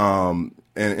 and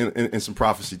some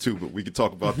prophecy too, but we could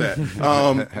talk about that.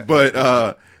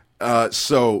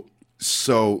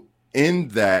 So in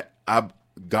that,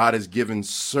 God has given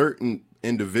certain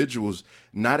individuals,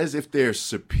 not as if they're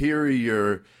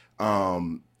superior,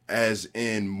 as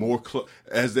in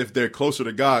as if they're closer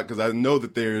to God, because I know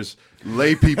that there's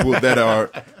lay people that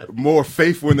are more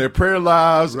faithful in their prayer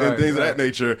lives and things of that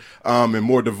nature, and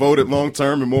more devoted long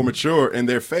term and more mature in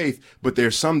their faith. But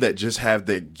there's some that just have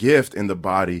the gift in the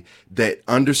body that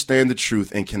understand the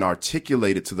truth and can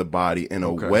articulate it to the body in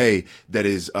a way that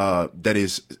is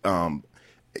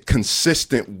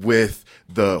consistent with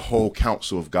the whole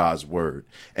counsel of God's word.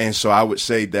 And so I would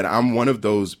say that I'm one of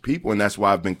those people, and that's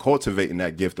why I've been cultivating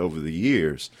that gift over the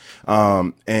years.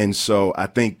 And so I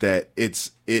think that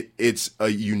it's a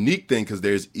unique thing because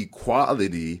there's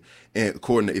equality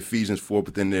according to Ephesians 4,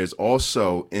 but then there's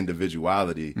also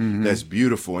individuality that's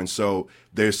beautiful. And so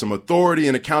there's some authority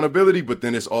and accountability, but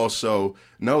then it's also,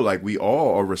 like we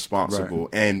all are responsible.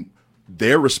 And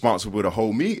they're responsible to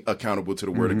hold me accountable to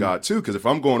the word of God too. Because if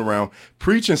I'm going around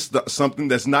preaching something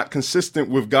that's not consistent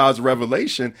with God's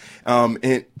revelation,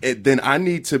 then I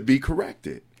need to be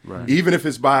corrected, even if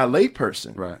it's by a lay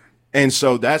person. And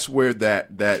so that's where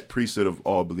that priesthood of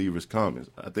all believers comes.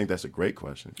 I think that's a great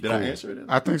question. Did I answer it?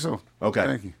 I think so. Okay.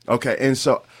 Thank you. Okay. And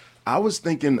so I was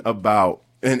thinking about,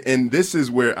 and this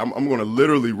is where I'm going to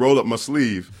literally roll up my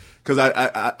sleeve, because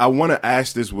I want to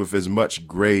ask this with as much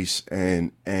grace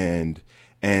and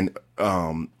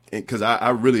because I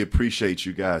really appreciate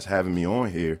you guys having me on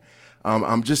here.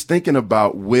 I'm just thinking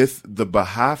about with the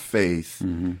Baha'i faith,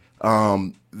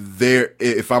 there,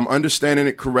 if I'm understanding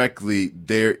it correctly,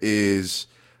 there is,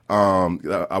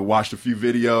 I watched a few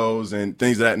videos and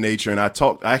things of that nature. And I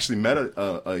actually met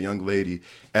a young lady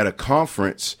at a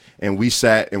conference, and we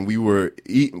sat and we were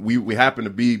we happened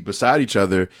to be beside each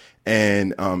other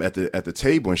and at the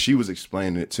table, and she was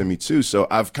explaining it to me too. So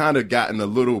I've kind of gotten a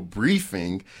little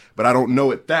briefing, but I don't know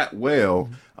it that well.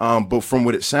 But from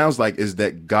what it sounds like is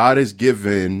that God has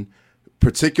given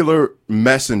particular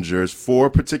messengers for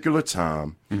a particular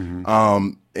time,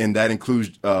 and that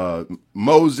includes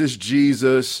Moses,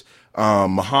 Jesus,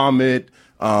 Muhammad,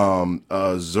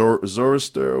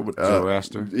 Zoroaster,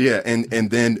 yeah,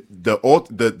 and then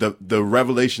the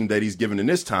revelation that he's given in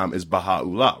this time is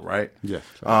Baha'u'llah, right? Yeah.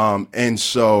 And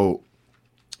so,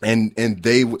 and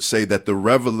they would say that the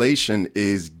revelation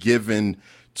is given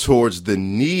towards the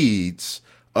needs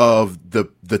of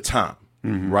the time,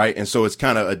 right? And so it's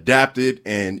kind of adapted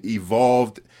and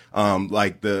evolved.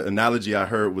 Like the analogy I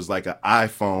heard was like an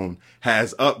iPhone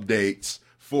has updates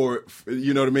for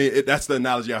you know what I mean? That's the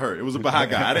analogy I heard. It was a Baha'i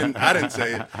guy. I didn't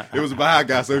say it. It was a Baha'i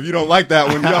guy. So if you don't like that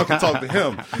one, y'all can talk to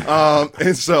him.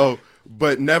 And so,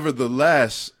 but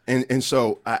nevertheless, and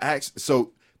so I asked,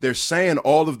 so they're saying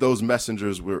all of those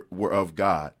messengers were of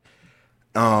God.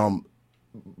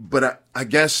 But I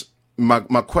guess my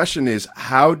question is,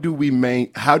 how do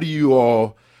you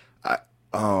all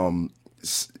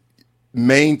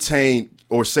maintain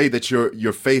or say that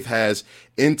your faith has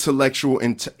intellectual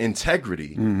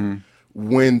integrity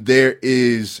when there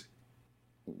is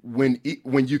when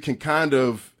you can kind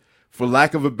of, for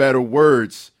lack of a better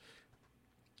words,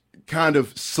 kind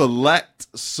of select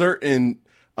certain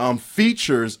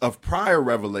features of prior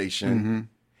revelation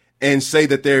and say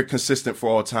that they're consistent for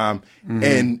all time,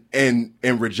 and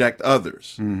reject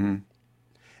others.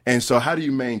 And so, how do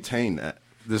you maintain that?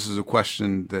 This is a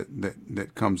question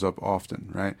that comes up often,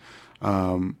 right?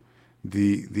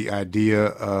 The idea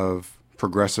of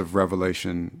progressive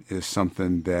revelation is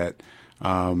something that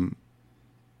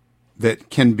that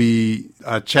can be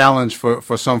a challenge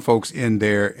for some folks in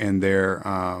their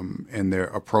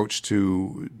approach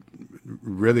to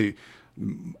really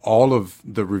all of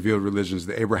the revealed religions,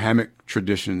 the Abrahamic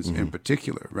traditions in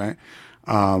particular, right?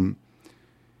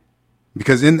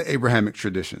 Because in the Abrahamic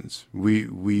traditions,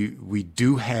 we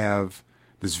do have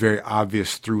this very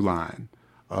obvious through line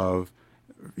of,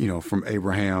 from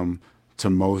Abraham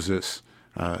to Moses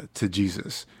to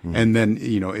Jesus, and then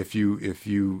if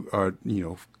you are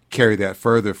carry that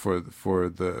further for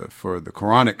the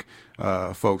Quranic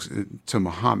folks to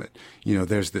Muhammad,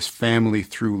 there's this family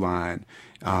through line,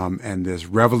 and this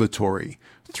revelatory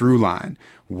through line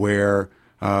where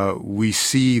we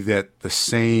see that the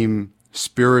same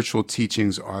spiritual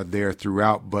teachings are there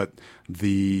throughout, but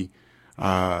the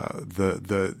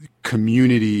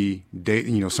community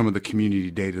some of the community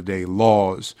day-to-day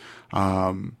laws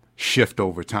shift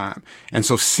over time. And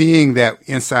so seeing that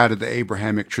inside of the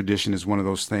Abrahamic tradition is one of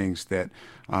those things that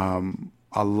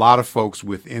a lot of folks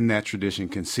within that tradition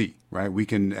can see, right? We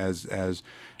can, as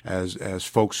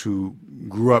folks who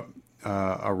grew up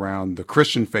around the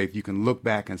Christian faith, you can look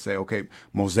back and say, okay,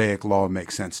 Mosaic law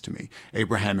makes sense to me.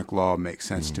 Abrahamic law makes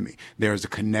sense to me. There's a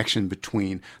connection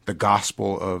between the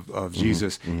gospel of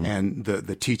Jesus and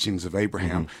the teachings of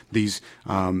Abraham. These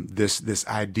this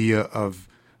idea of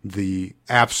the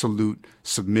absolute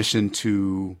submission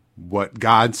to what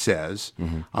God says,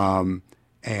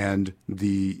 and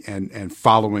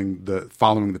following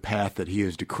the path that He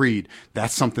has decreed.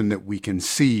 That's something that we can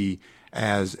see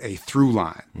as a through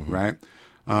line, right?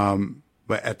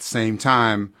 But at the same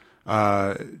time,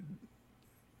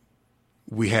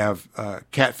 we have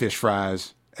catfish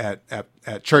fries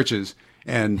at churches,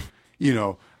 and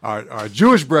our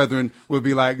Jewish brethren would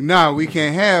be like, no, we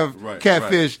can't have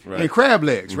catfish and crab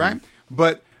legs, right?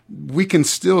 But we can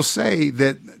still say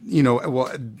that,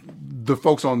 the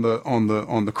folks on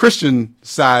the Christian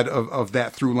side of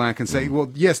that through line can say, well,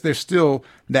 yes, there's still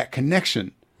that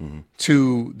connection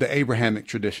to the Abrahamic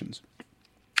traditions.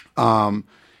 And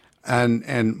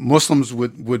Muslims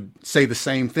would say the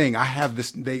same thing. I have this,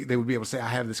 they would be able to say, I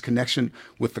have this connection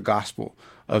with the gospel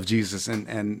of Jesus.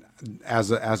 And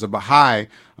as a Baha'i,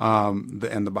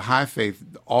 and the Baha'i faith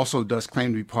also does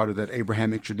claim to be part of that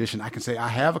Abrahamic tradition. I can say I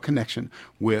have a connection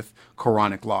with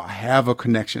Quranic law. I have a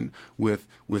connection with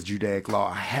Judaic law.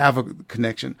 I have a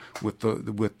connection with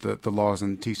the laws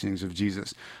and teachings of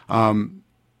Jesus.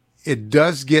 It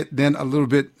does get then a little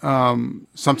bit,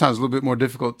 sometimes a little bit more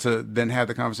difficult to then have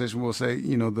the conversation. We'll say,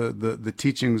 the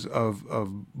teachings of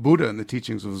Buddha and the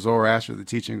teachings of Zoroaster, the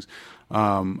teachings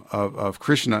of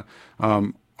Krishna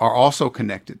are also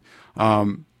connected.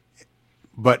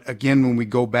 But again, when we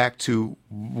go back to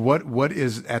what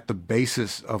is at the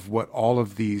basis of what all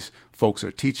of these folks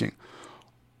are teaching,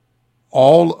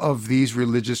 all of these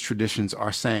religious traditions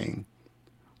are saying,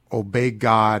 obey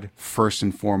God first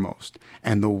and foremost.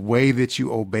 And the way that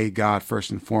you obey God first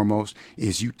and foremost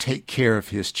is you take care of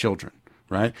His children,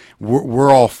 right? We're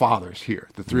all fathers here.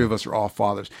 The three of us are all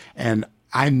fathers. And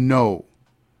I know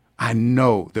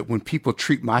that when people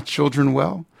treat my children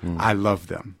well, I love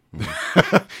them.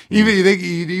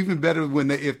 Even better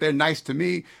if they're nice to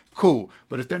me, cool.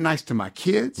 But if they're nice to my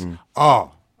kids,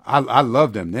 I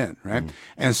love them then, right?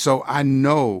 And so I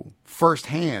know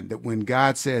firsthand that when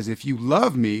God says, if you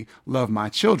love me, love my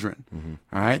children,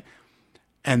 all right?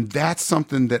 And that's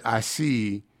something that I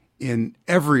see in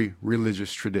every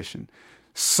religious tradition.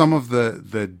 Some of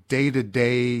the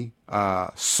day-to-day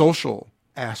social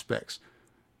aspects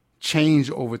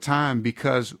change over time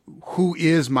because who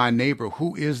is my neighbor,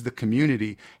 who is the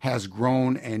community has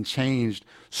grown and changed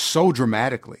so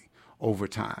dramatically over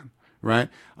time, right?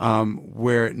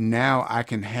 Where now I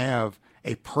can have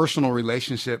a personal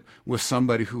relationship with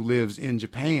somebody who lives in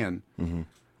Japan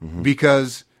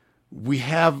because we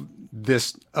have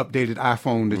this updated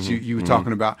iPhone that you were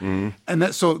talking about.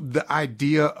 And so the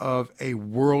idea of a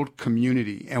world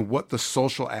community and what the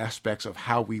social aspects of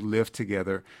how we live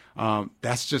together,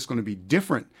 that's just going to be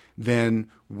different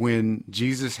than when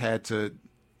Jesus had to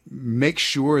make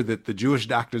sure that the Jewish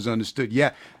doctors understood,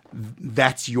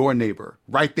 that's your neighbor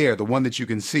right there, the one that you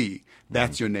can see,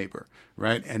 that's your neighbor,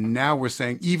 right? And now we're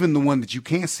saying even the one that you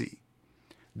can't see,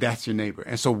 that's your neighbor.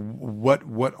 And so what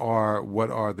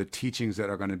are the teachings that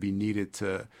are going to be needed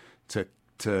to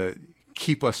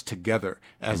keep us together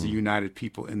as a united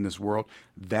people in this world.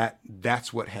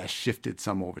 That's what has shifted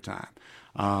some over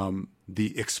time.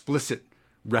 The explicit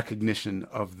recognition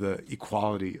of the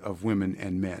equality of women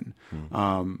and men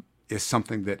is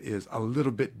something that is a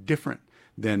little bit different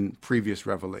than previous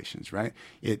revelations, right?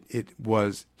 It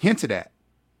was hinted at.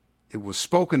 It was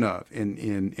spoken of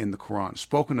in the Quran,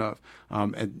 spoken of,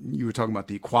 and you were talking about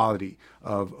the equality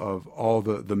of all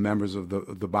the members of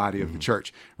the body of the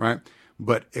church, right?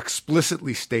 But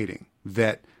explicitly stating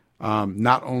that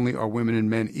not only are women and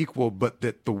men equal, but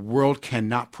that the world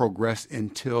cannot progress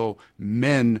until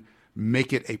men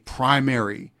make it a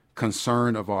primary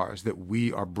concern of ours that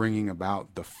we are bringing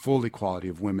about the full equality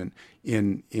of women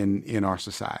in our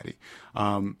society.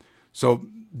 So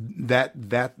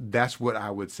that's what I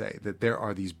would say, that there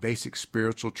are these basic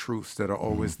spiritual truths that are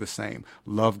always the same.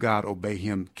 Love God, obey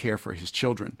him, care for his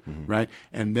children, right?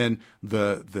 And then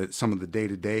the some of the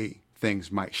day-to-day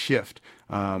things might shift.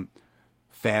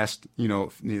 Fasting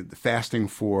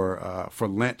for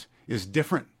Lent is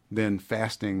different than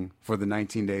fasting for the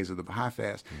 19 days of the Baha'i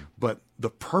fast, but the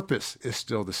purpose is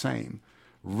still the same,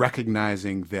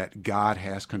 recognizing that God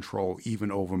has control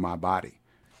even over my body.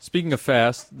 Speaking of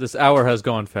fast, this hour has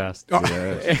gone fast.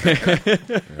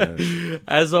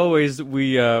 As always,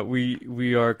 we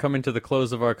are coming to the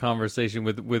close of our conversation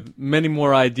with many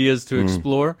more ideas to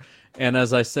explore. And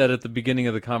as I said at the beginning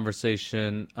of the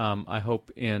conversation, I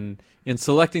hope in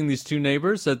selecting these two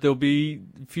neighbors that there'll be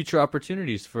future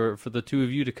opportunities for the two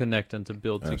of you to connect and to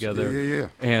build together,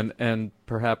 and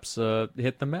perhaps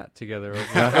hit the mat together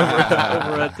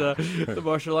over at the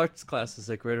martial arts classes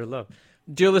at Greater Love.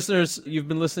 Dear listeners, you've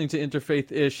been listening to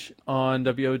Interfaith-ish on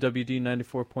WOWD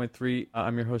 94.3.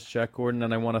 I'm your host, Jack Gordon,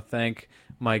 and I want to thank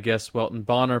my guest, Welton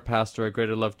Bonner, pastor at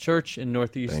Greater Love Church in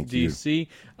Northeast D.C.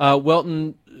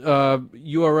 Welton,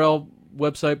 URL,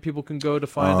 website people can go to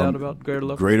find out about Greater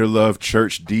Love?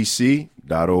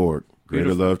 GreaterLoveChurchDC.org.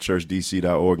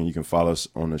 GreaterLoveChurchDC.org, and you can follow us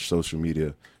on the social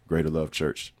media, Greater Love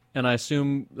Church. And I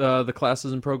assume the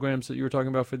classes and programs that you were talking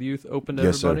about for the youth open to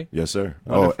everybody? Yes, sir.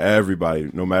 Wonderful. Oh, everybody.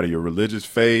 No matter your religious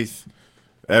faith,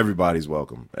 everybody's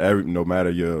welcome. No matter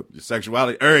your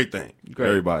sexuality, everything. Great.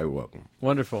 Everybody welcome.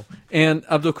 Wonderful. And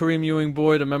Abdul Karim Ewing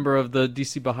Boyd, a member of the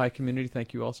DC Baha'i community,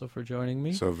 thank you also for joining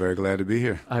me. So very glad to be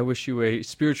here. I wish you a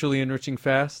spiritually enriching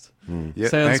fast. Yeah,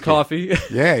 sans coffee.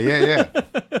 Yeah.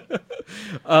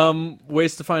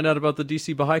 Ways to find out about the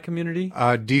DC Baha'i community?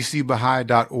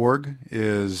 DCBaha'i.org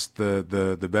is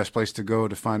the best place to go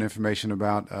to find information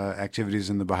about activities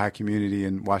in the Baha'i community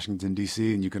in Washington,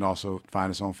 D.C., and you can also find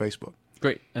us on Facebook.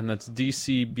 Great. And that's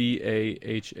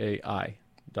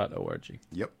DCBAHAI.org.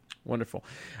 Yep. Wonderful.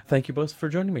 Thank you both for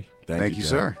joining me. Thank you,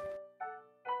 sir.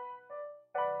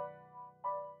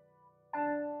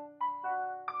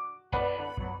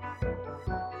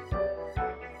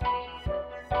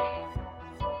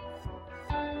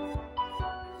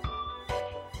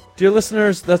 Dear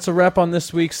listeners, that's a wrap on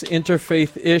this week's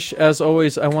Interfaith-ish. As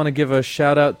always, I want to give a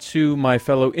shout-out to my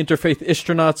fellow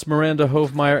Interfaith-ishtronauts, Miranda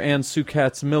Hovmeyer and Sue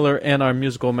Katz-Miller, and our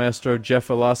musical maestro, Jeff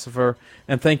Philosopher.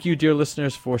 And thank you, dear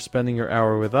listeners, for spending your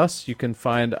hour with us. You can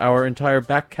find our entire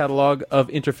back catalog of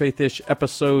Interfaith-ish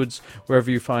episodes wherever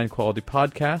you find quality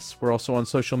podcasts. We're also on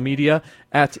social media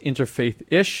at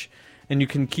Interfaith-ish. And you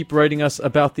can keep writing us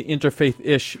about the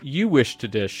Interfaith-ish you wish to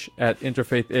dish at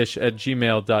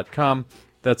interfaithish@gmail.com.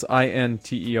 That's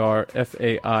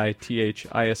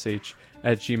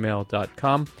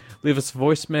interfaithish@gmail.com. Leave us a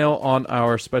voicemail on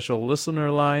our special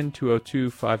listener line,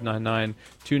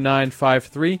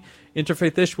 202-599-2953.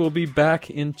 Interfaith-ish will be back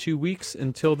in 2 weeks.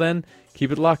 Until then,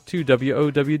 keep it locked to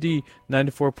WOWD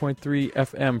 94.3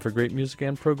 FM for great music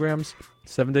and programs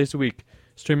 7 days a week.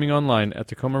 Streaming online at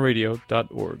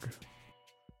TacomaRadio.org.